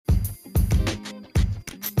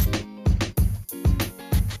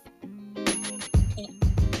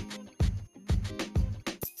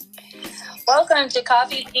Welcome to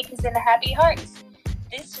Coffee, Beans, and Happy Hearts.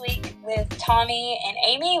 This week with Tommy and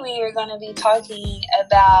Amy, we are going to be talking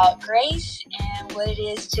about grace and what it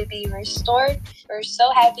is to be restored. We're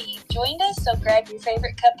so happy you joined us, so grab your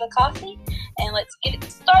favorite cup of coffee and let's get it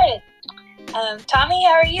started. Tommy,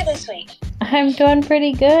 how are you this week? I'm doing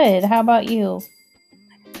pretty good. How about you?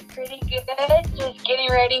 Pretty good. Just getting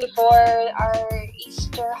ready for our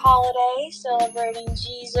Easter holiday, celebrating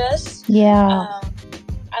Jesus. Yeah.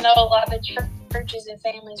 I know a lot of churches and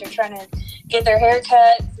families are trying to get their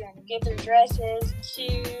haircuts and get their dresses,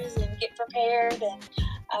 shoes, and get prepared. And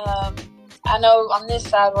I know on this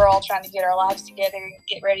side we're all trying to get our lives together and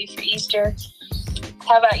get ready for Easter.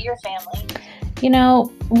 How about your family? You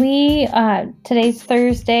know, we today's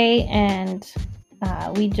Thursday, and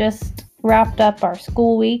we just wrapped up our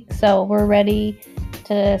school week, so we're ready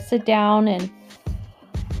to sit down and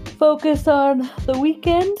focus on the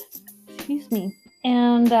weekend. Excuse me.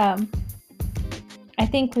 And I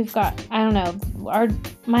think we've got,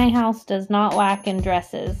 my house does not lack in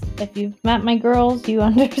dresses. If you've met my girls, you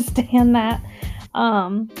understand that.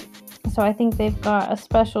 So I think they've got a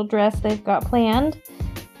special dress they've got planned.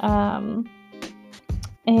 And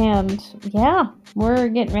yeah, we're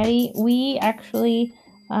getting ready. We actually,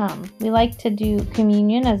 we like to do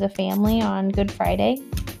communion as a family on Good Friday.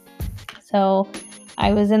 So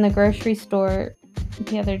I was in the grocery store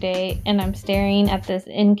the other day, and I'm staring at this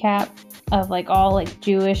end cap of all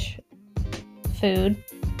Jewish food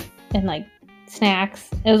and snacks.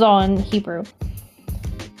 It was all in Hebrew.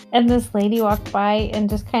 And this lady walked by and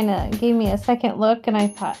just kind of gave me a second look, and I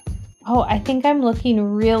thought, oh, I think I'm looking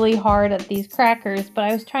really hard at these crackers, but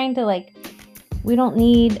I was trying to we don't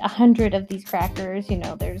need 100 of these crackers,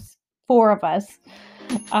 there's 4 of us.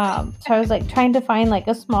 So I was trying to find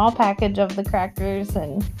a small package of the crackers,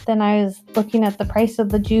 and then I was looking at the price of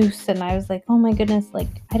the juice, and I was oh my goodness,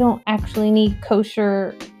 I don't actually need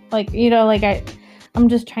kosher, I'm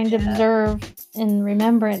just trying to observe in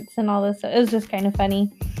remembrance and all this. So it was just kind of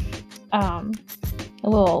funny. A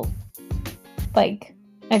little, I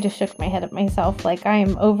just shook my head at myself, I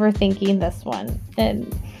am overthinking this one.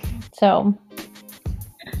 And so,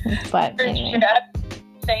 but anyway.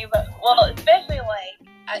 Well, especially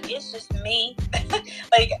it's just me.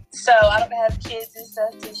 So I don't have kids and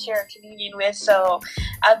stuff to share communion with, so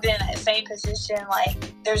I've been in that same position.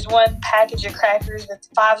 There's one package of crackers with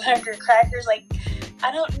 500 crackers.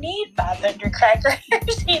 I don't need 500 crackers,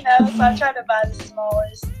 so I try to buy the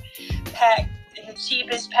smallest pack, the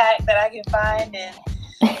cheapest pack that I can find, and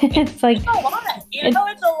it's a lot. It's a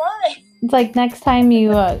lot. It's next time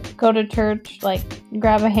you go to church,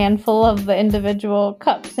 grab a handful of the individual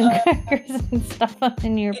cups and crackers and stuff them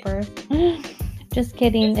in your purse. Just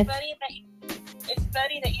kidding. It's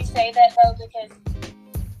funny that you say that, though, because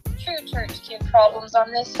true church kid problems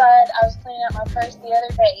on this side. I was cleaning out my purse the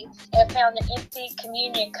other day and found an empty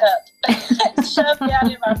communion cup shoved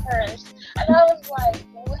down in my purse. And I was like,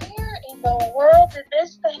 where in the world did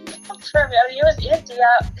this thing come from? I mean, it was empty.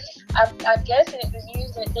 I'm guessing it was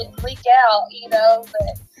used and it didn't leak out,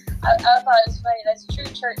 but I thought it was funny. That's true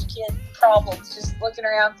church kid problems. Just looking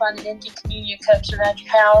around, finding empty communion cups around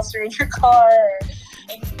your house or in your car or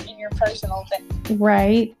in your personal thing.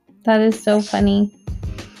 Right. That is so funny.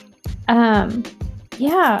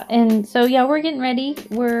 Yeah. And so, we're getting ready.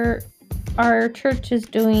 Our church is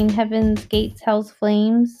doing Heaven's Gates, Hell's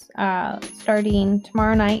Flames, starting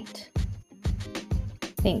tomorrow night.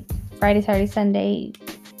 I think Friday, Saturday, Sunday,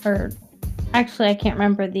 or actually I can't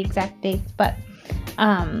remember the exact dates, but,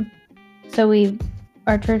 so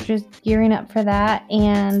our church is gearing up for that,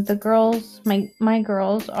 and the girls, my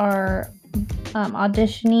girls are,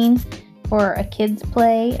 auditioning for a kids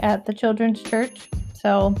play at the children's church.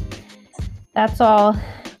 So that's all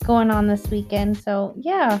going on this weekend. So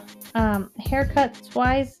yeah, haircuts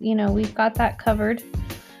wise, we've got that covered.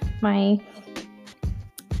 My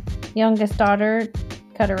youngest daughter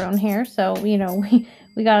cut her own hair, so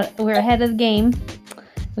we're ahead of the game.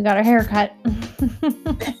 We got our hair cut.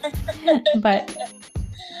 But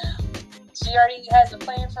she already has a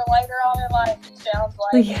plan for later on in life, it sounds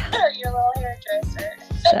like. Yeah. Your little hairdresser.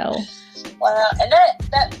 So wow. And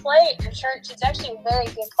that play at your church is actually a very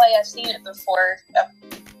good play. I've seen it before.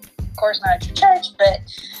 Of course not at your church, but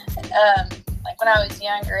when I was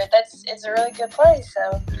younger, it's a really good play,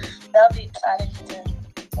 so that'll be exciting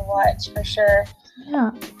to watch for sure.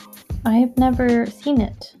 Yeah. I have never seen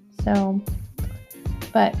it, so,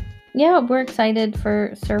 but yeah, we're excited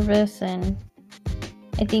for service, and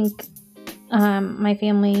I think my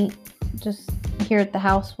family just here at the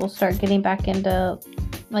house will start getting back into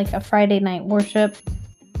a Friday night worship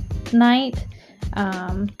night.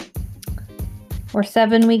 we're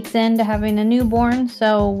 7 weeks into having a newborn,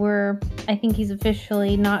 so I think he's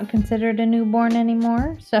officially not considered a newborn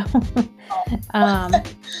anymore. So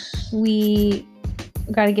we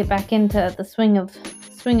got to get back into the swing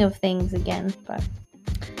of things again. But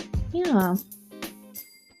yeah.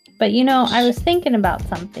 But I was thinking about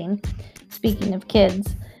something. Speaking of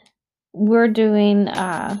kids, we're doing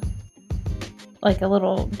like a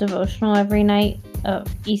little devotional every night of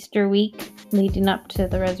Easter week leading up to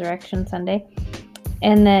the Resurrection Sunday.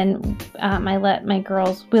 And then I let my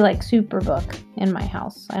girls, we like Superbook in my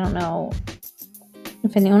house. I don't know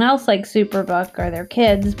if anyone else likes Superbook or their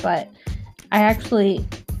kids, but I actually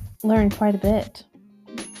learned quite a bit.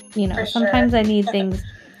 Sometimes I need things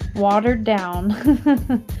watered down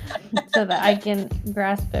so that I can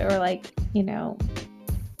grasp it, or like,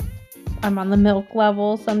 I'm on the milk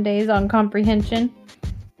level some days on comprehension.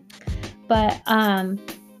 But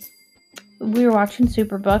we were watching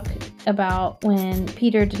Superbook about when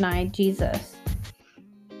Peter denied Jesus.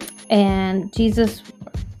 And Jesus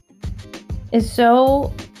is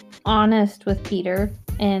so honest with Peter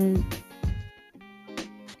and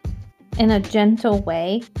in a gentle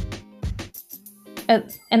way.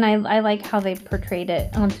 And I like how they portrayed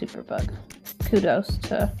it on Superbook. Kudos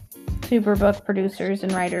to Superbook producers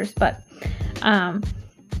and writers. But,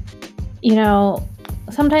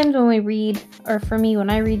 sometimes when we read, or for me, when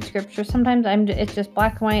I read scripture, sometimes it's just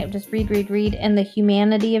black and white, just read, and the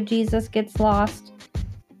humanity of Jesus gets lost.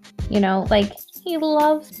 Like, he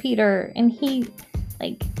loves Peter, and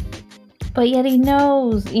but yet he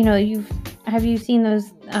knows, have you seen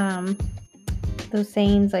those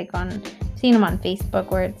sayings, like seen them on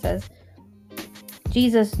Facebook, where it says,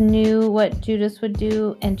 Jesus knew what Judas would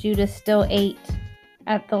do, and Judas still ate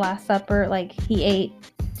at the Last Supper, like he ate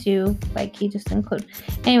too, like he just included.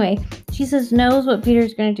 Anyway, Jesus knows what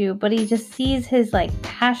Peter's going to do, but he just sees his like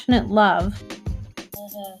passionate love.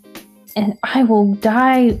 And I will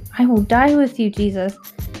die with you, Jesus.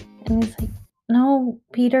 And he's like, no,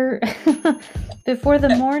 Peter, before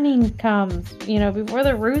the morning comes, before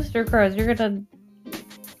the rooster crows, you're going to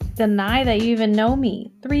deny that you even know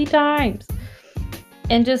me 3 times.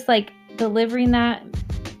 And just like delivering that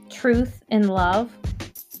truth in love.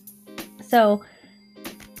 So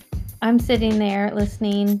I'm sitting there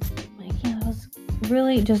listening, like, that was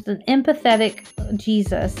really just an empathetic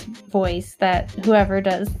Jesus voice that whoever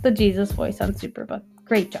does the Jesus voice on Superbook,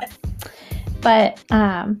 great job. But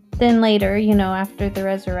then later, after the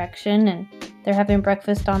resurrection and they're having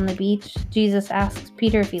breakfast on the beach, Jesus asks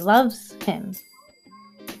Peter if he loves him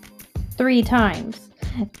 3 times.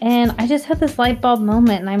 And I just had this light bulb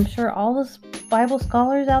moment, and I'm sure all the Bible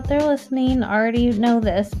scholars out there listening already know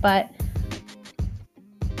this, but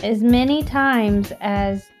as many times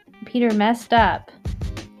as Peter messed up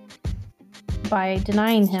by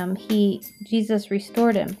denying him, Jesus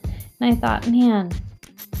restored him. And I thought, man,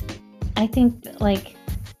 I think, like,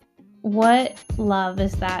 what love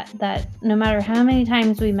is that no matter how many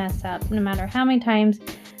times we mess up, no matter how many times,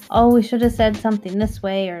 we should have said something this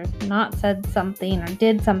way, or not said something, or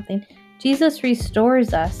did something, Jesus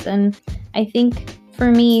restores us. And I think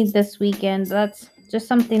for me this weekend, that's just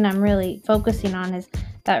something I'm really focusing on, is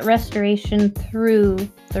that restoration through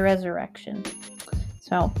the resurrection.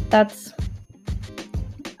 So that's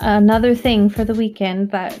another thing for the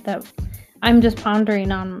weekend that I'm just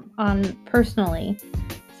pondering on personally.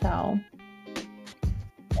 So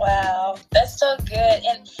wow, that's so good.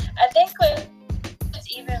 And I think what's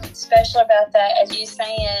even special about that, as you're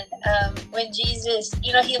saying, when Jesus,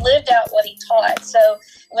 he lived out what he taught. So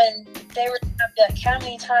when they were like, how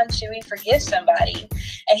many times should we forgive somebody?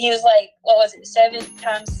 And he was like, what was it, 7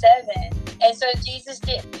 times 7? And so Jesus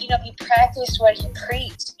did, he practiced what he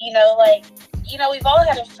preached. We've all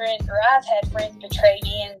had a friend, or I've had friends betray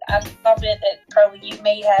me, and I'm confident that probably you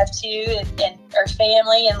may have too, and our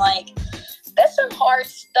family, and like, that's some hard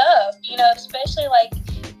stuff, especially like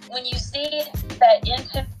when you see that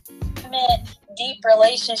intimate, deep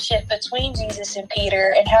relationship between Jesus and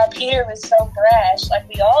Peter, and how Peter was so brash, like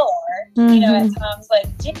we all are, at times,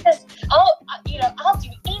 like, Jesus, I'll do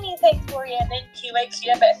anything for you, and then he wakes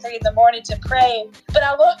you up at 3 a.m. to pray, but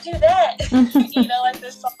I won't do that. Like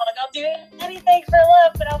this song, I'll do anything for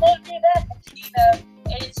love, but I won't do that.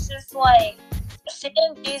 And it's just like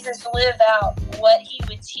seeing Jesus live out what he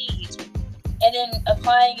would teach, and then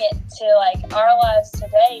applying it to like our lives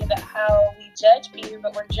today, about how we judge Peter,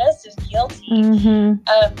 but we're just as guilty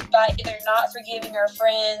by either not forgiving our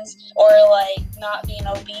friends, or like not being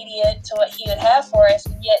obedient to what he would have for us.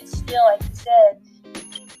 And yet still, like you said,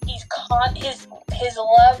 his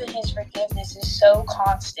love and his forgiveness is so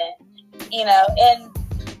constant, and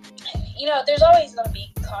there's always going to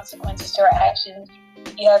be consequences to our actions.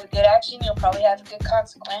 If you have a good action, you'll probably have a good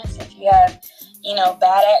consequence. If you have,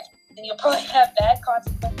 bad action, you'll probably have bad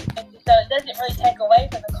consequences. So it doesn't really take away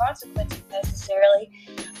from the consequences necessarily,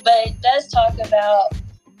 but it does talk about,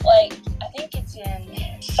 like, I think it's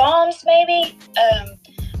in Psalms maybe,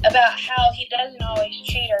 about how he doesn't always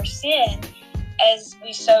treat our sin as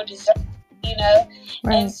we so deserve,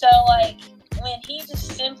 Right. And so, like, when he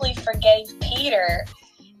just simply forgave Peter,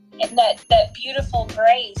 and that beautiful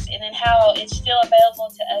grace, and then how it's still available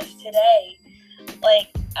to us today, like,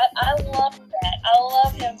 I love that. I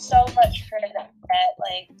love him so much for that,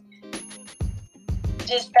 like,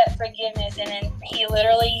 just that forgiveness, and then he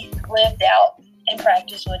literally lived out and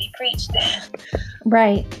practiced what he preached.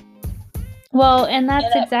 Right. Well, and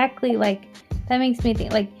that's exactly, like, that makes me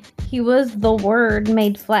think, like, he was the Word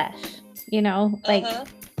made flesh, like,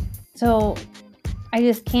 so I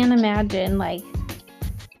just can't imagine, like,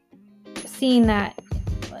 seeing that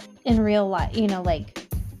in real life, like,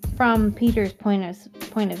 from Peter's point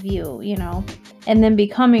of view, and then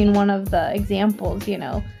becoming one of the examples,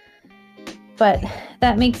 but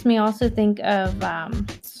that makes me also think of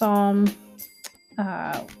Psalm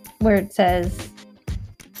where it says,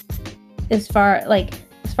 as far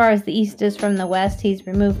as the east is from the west, he's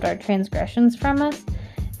removed our transgressions from us.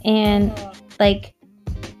 And like,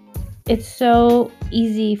 it's so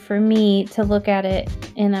easy for me to look at it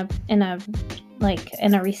in a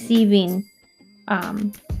receiving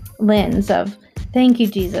lens of, thank you,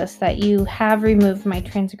 Jesus, that you have removed my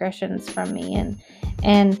transgressions from me.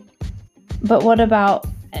 But what about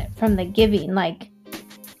from the giving? Like,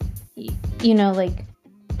 like,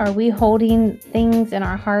 are we holding things in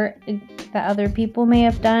our heart that other people may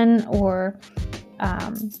have done, or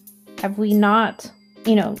have we not,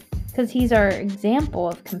 because he's our example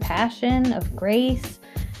of compassion, of grace,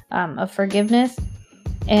 of forgiveness,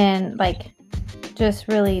 and, like, just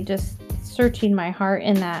really just searching my heart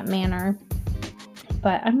in that manner.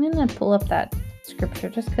 But I'm going to pull up that scripture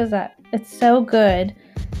just because it's so good.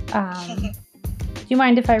 Do you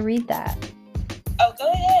mind if I read that? Oh, go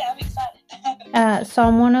ahead. I'm excited.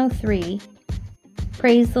 Psalm 103.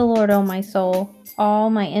 Praise the Lord, O my soul. All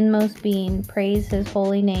my inmost being, praise his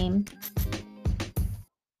holy name.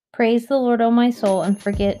 Praise the Lord, O my soul, and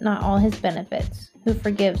forget not all his benefits, who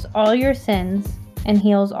forgives all your sins and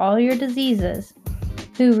heals all your diseases,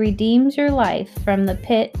 who redeems your life from the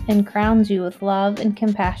pit and crowns you with love and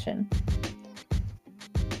compassion,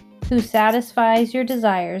 who satisfies your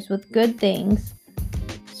desires with good things,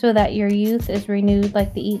 so that your youth is renewed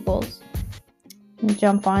like the eagles. And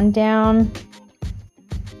jump on down.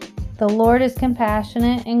 The Lord is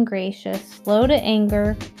compassionate and gracious, slow to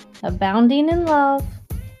anger, abounding in love.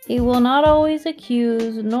 He will not always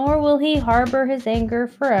accuse, nor will he harbor his anger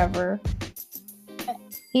forever.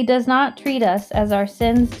 He does not treat us as our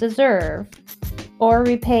sins deserve, or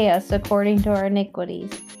repay us according to our iniquities.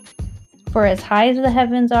 For as high as the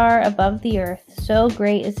heavens are above the earth, so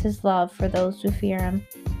great is his love for those who fear him.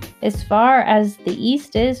 As far as the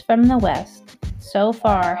east is from the west, so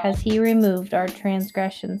far has he removed our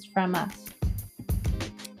transgressions from us.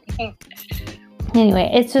 Anyway,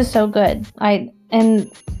 it's just so good.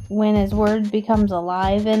 And when his word becomes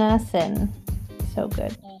alive in us, and so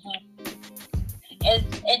good.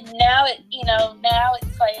 And now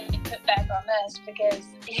it's like put back on us, because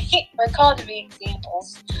we're called to be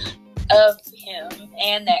examples of him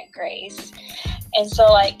and that grace. And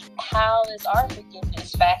so, like, how is our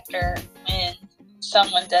forgiveness factor when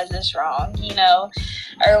someone does us wrong?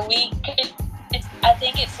 Are we? I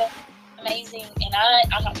think it's amazing, and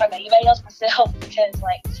I'm not talking about anybody else, myself, because,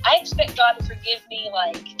 like, I expect God to forgive me,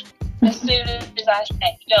 like, as soon as I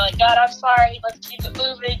say, like, God, I'm sorry, let's keep it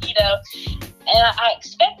moving, and I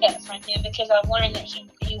expect that from him, because I've learned that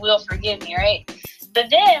he will forgive me, right? But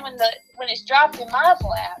then when it's dropped in my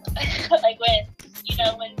lap, like, when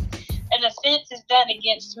an offense is done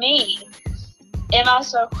against me, am I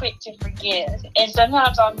so quick to forgive? And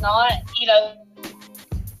sometimes I'm not,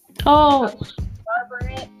 Oh,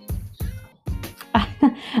 harbor it.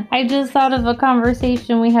 I just thought of a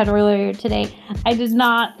conversation we had earlier today. I did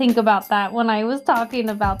not think about that when I was talking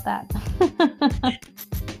about that.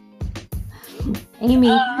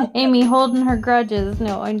 Amy holding her grudges.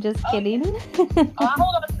 No, I'm just kidding. I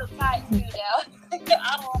hold on to tight too now. I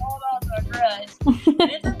don't hold on to a grudge.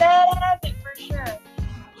 It's a bad habit for sure.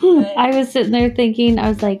 But I was sitting there thinking, I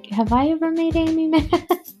was like, have I ever made Amy mad?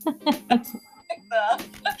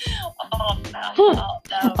 Oh, no.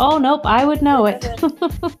 Oh, nope, I would know it.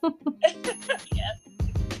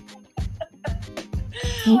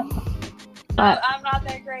 But I'm not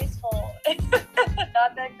that graceful.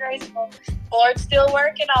 Not that graceful. Lord's still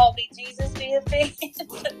working on me. Jesus be a fan.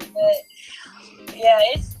 But yeah,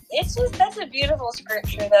 it's just, that's a beautiful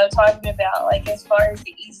scripture though, talking about like as far as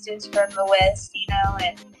the east is from the west, you know,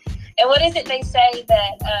 and what is it they say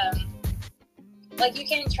that like you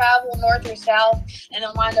can travel north or south and then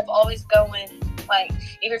wind up always going, like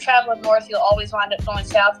if you're traveling north you'll always wind up going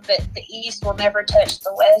south, but the east will never touch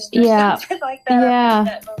the west or something like that. Yeah. I've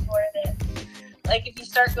heard that before, that like if you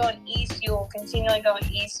start going east you'll continually go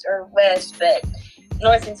east or west, but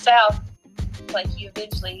north and south, like you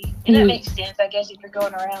eventually, and that makes sense I guess if you're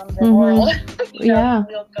going around the world, you know,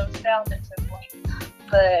 you'll go south at some point.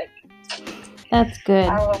 But that's good.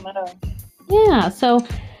 I don't know. Yeah, so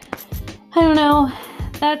I don't know.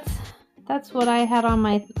 That's what I had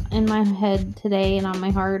in my head today and on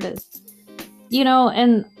my heart is, you know,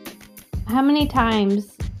 and how many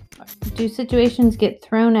times do situations get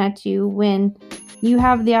thrown at you when you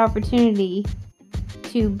have the opportunity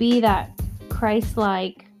to be that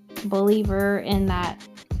Christ-like believer in that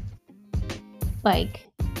like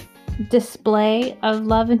display of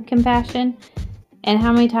love and compassion, and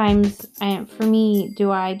how many times for me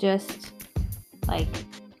do I just like,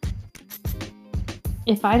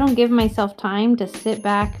 if I don't give myself time to sit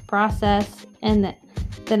back, process, and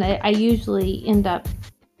then I usually end up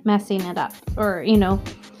messing it up, or you know,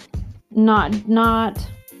 not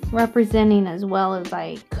representing as well as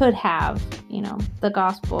I could have, you know, the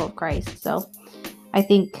gospel of Christ. So I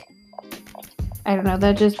think, I don't know,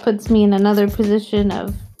 that just puts me in another position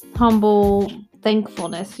of humble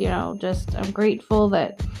thankfulness, you know, just I'm grateful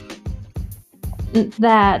that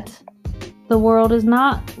the world is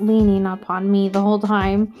not leaning upon me the whole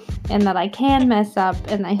time, and that I can mess up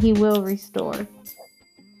and that he will restore.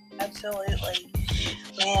 Absolutely.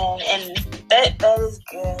 Man, and that is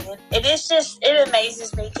good. It is just, it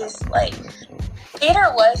amazes me because, like,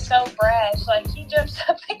 Peter was so brash. Like, he jumps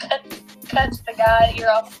up and cuts the guy ear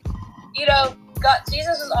off. You know,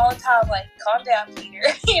 Jesus was all the time like, calm down, Peter.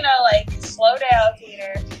 You know, like, slow down,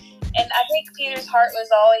 Peter. And I think Peter's heart was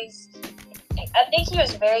always, I think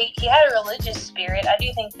he had a religious spirit. I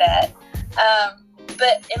do think that.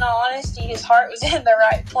 But in all honesty, his heart was in the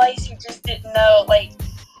right place. He just didn't know. Like,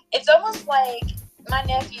 it's almost like my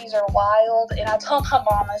nephews are wild, and I told my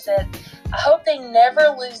mom, I said, I hope they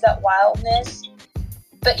never lose that wildness,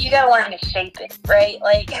 but you gotta learn to shape it, right?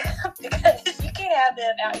 Like, because you can't have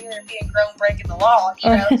them out here being grown breaking the law,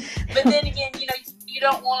 you know? But then again, you know, you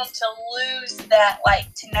don't want them to lose that,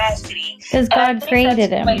 like, tenacity. Because God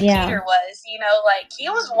created him, yeah. Peter was, you know, like, he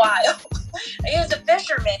was wild. He was a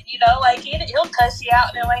fisherman, you know, like, he'll cuss you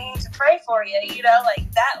out and lay hands and pray for you, you know, like,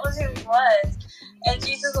 that was who he was. And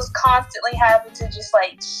Jesus was constantly having to just,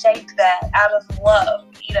 like, shape that out of love,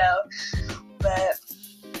 you know. But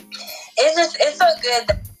it's so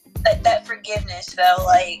good that forgiveness, though,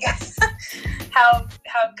 like, how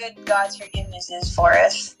good God's forgiveness is for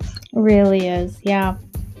us. Really is, yeah.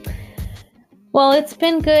 Well, it's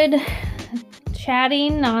been good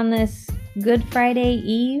chatting on this Good Friday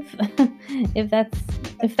Eve, if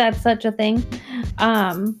that's such a thing,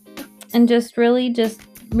 and just really just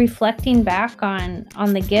reflecting back on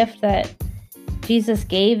the gift that Jesus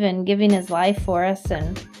gave and giving his life for us,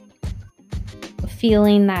 and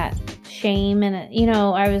feeling that shame. And you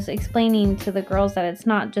know, I was explaining to the girls that it's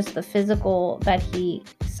not just the physical that he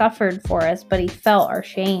suffered for us, but he felt our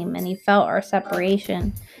shame and he felt our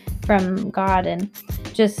separation from God, and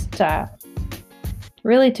just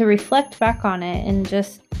really to reflect back on it, and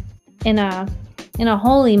just in a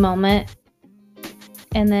holy moment,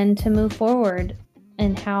 and then to move forward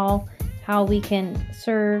and how we can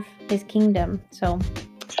serve his kingdom. So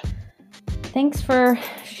thanks for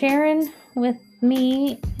sharing with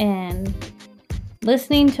me and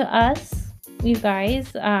listening to us, you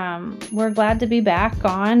guys. We're glad to be back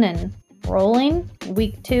on and rolling.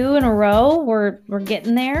 Week 2 in a row. We're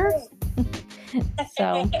getting there.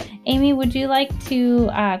 So, Amy, would you like to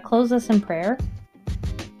close us in prayer?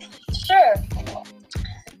 Sure.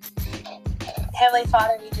 Heavenly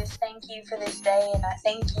Father, we just thank you for this day, and I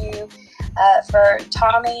thank you for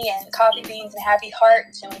Tommy and Coffee Beans and Happy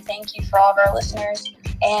Hearts, and we thank you for all of our listeners.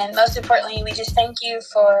 And most importantly, we just thank you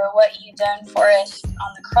for what you've done for us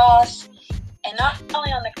on the cross, and not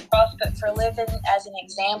only on the cross, but for living as an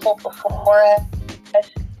example before us,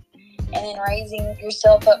 and then raising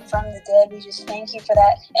yourself up from the dead. We just thank you for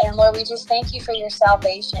that. And Lord, we just thank you for your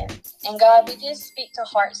salvation. And God, we just speak to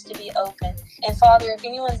hearts to be open. And Father, if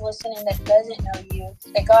anyone's listening that doesn't know you,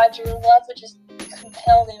 that God, your love would just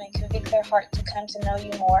compel them and convict their heart to come to know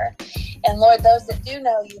you more. And Lord, those that do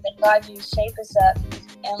know you, that God, you shape us up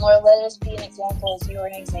And Lord, let us be an example as you are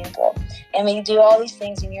an example. And we do all these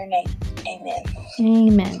things in your name. Amen.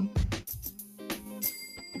 Amen.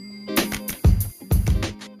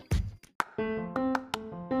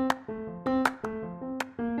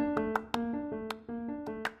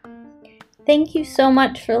 Thank you so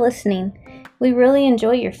much for listening. We really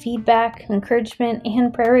enjoy your feedback, encouragement,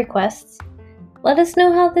 and prayer requests. Let us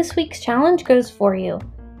know how this week's challenge goes for you.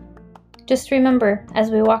 Just remember,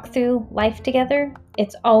 as we walk through life together,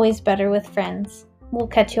 it's always better with friends. We'll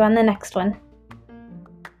catch you on the next one.